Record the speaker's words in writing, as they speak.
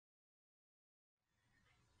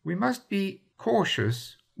We must be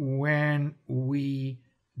cautious when we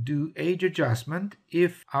do age adjustment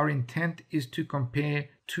if our intent is to compare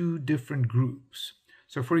two different groups.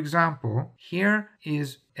 So for example, here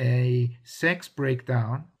is a sex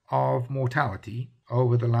breakdown of mortality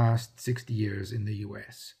over the last 60 years in the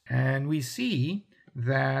US. And we see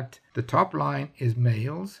that the top line is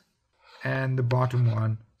males and the bottom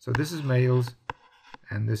one, so this is males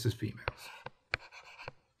and this is females.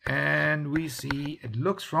 And we see, it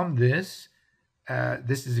looks from this,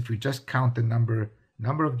 this is if we just count the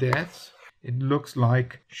number of deaths, it looks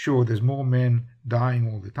like, sure, there's more men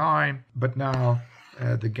dying all the time, but now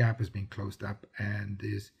the gap has been closed up, and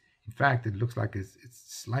there's, in fact, it looks like it's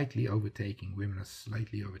slightly overtaking. Women are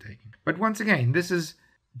slightly overtaking. But once again, this is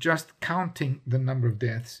just counting the number of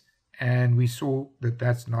deaths, and we saw that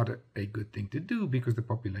that's not a good thing to do because the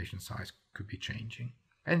population size could be changing.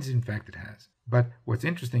 And in fact it has. But what's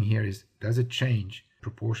interesting here is, does it change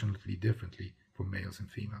proportionately differently for males and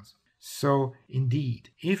females? So indeed,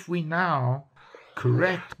 if we now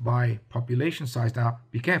correct by population size, now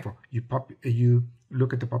be careful, you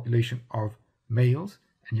look at the population of males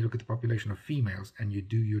and you look at the population of females and you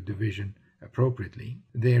do your division appropriately,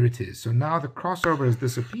 there it is. So now the crossover has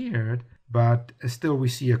disappeared, but still we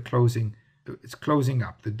see it's closing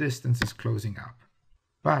up, the distance is closing up.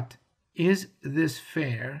 But is this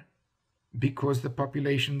fair? Because the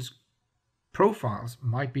population's profiles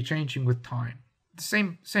might be changing with time.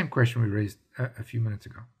 The same question we raised a few minutes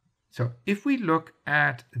ago. So if we look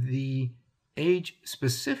at the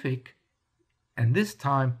age-specific, and this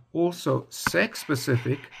time also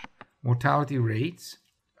sex-specific mortality rates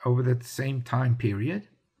over that same time period,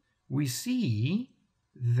 we see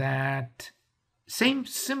that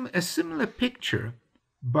a similar picture,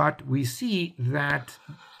 but we see that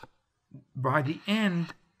by the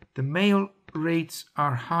end, the male rates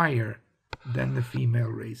are higher than the female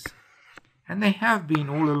rates. And they have been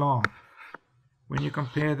all along. When you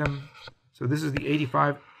compare them, so this is the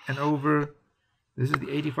 85 and over, this is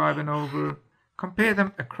the 85 and over, compare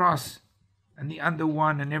them across, and the under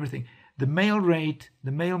one and everything. The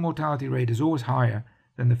male mortality rate is always higher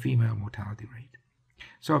than the female mortality rate.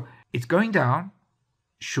 So it's going down,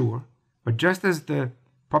 sure, but just as the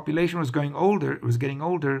population was getting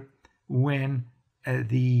older when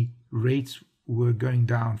the rates were going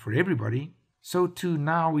down for everybody, so too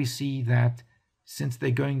now we see that since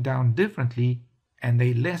they're going down differently and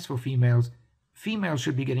they're less for females, females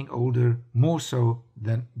should be getting older more so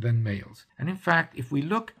than males. And in fact, if we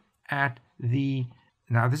look at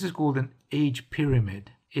now this is called an age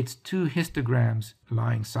pyramid. It's two histograms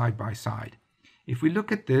lying side by side. If we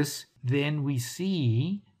look at this, then we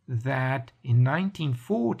see that in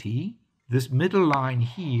 1940, this middle line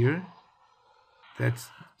here, that's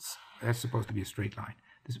supposed to be a straight line,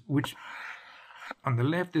 which on the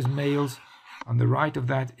left is males, on the right of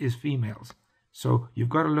that is females. So you've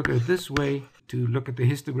got to look at it this way to look at the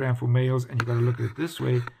histogram for males, and you've got to look at it this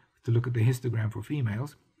way to look at the histogram for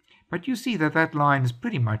females. But you see that line is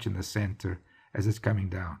pretty much in the center as it's coming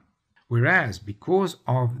down. Whereas because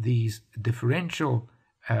of these differential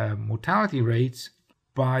mortality rates,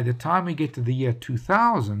 by the time we get to the year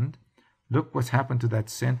 2000, look what's happened to that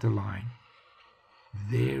center line.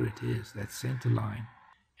 There it is, that center line.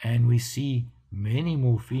 And we see many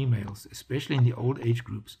more females, especially in the old age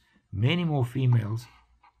groups, many more females.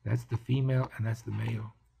 That's the female and that's the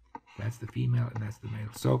male. That's the female and that's the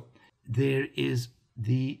male. So there is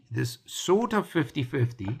this sort of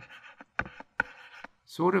 50-50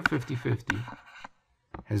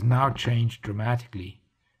 has now changed dramatically,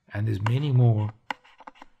 and there's many more,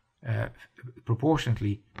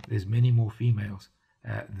 proportionately, there's many more females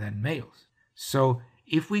than males. So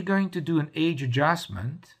if we're going to do an age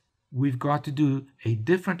adjustment, we've got to do a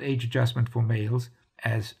different age adjustment for males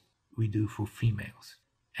as we do for females.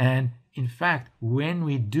 And in fact, when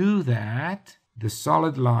we do that, the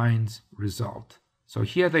solid lines result. So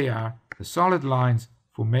here they are, the solid lines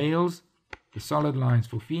for males, the solid lines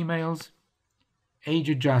for females, age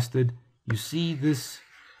adjusted. You see this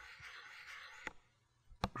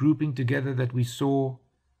grouping together that we saw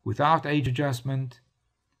without age adjustment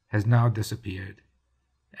has now disappeared,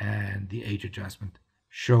 and the age adjustment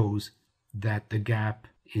shows that the gap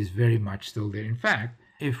is very much still there. In fact,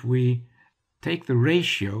 if we take the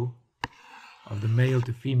ratio of the male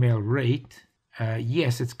to female rate,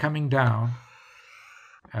 yes, it's coming down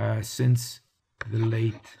since the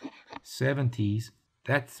late 70s.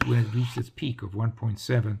 That's when it reached its peak of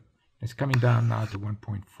 1.7. It's coming down now to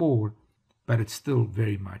 1.4, but it's still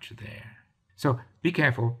very much there. So be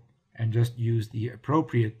careful and just use the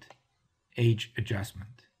appropriate age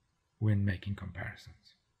adjustment when making comparisons.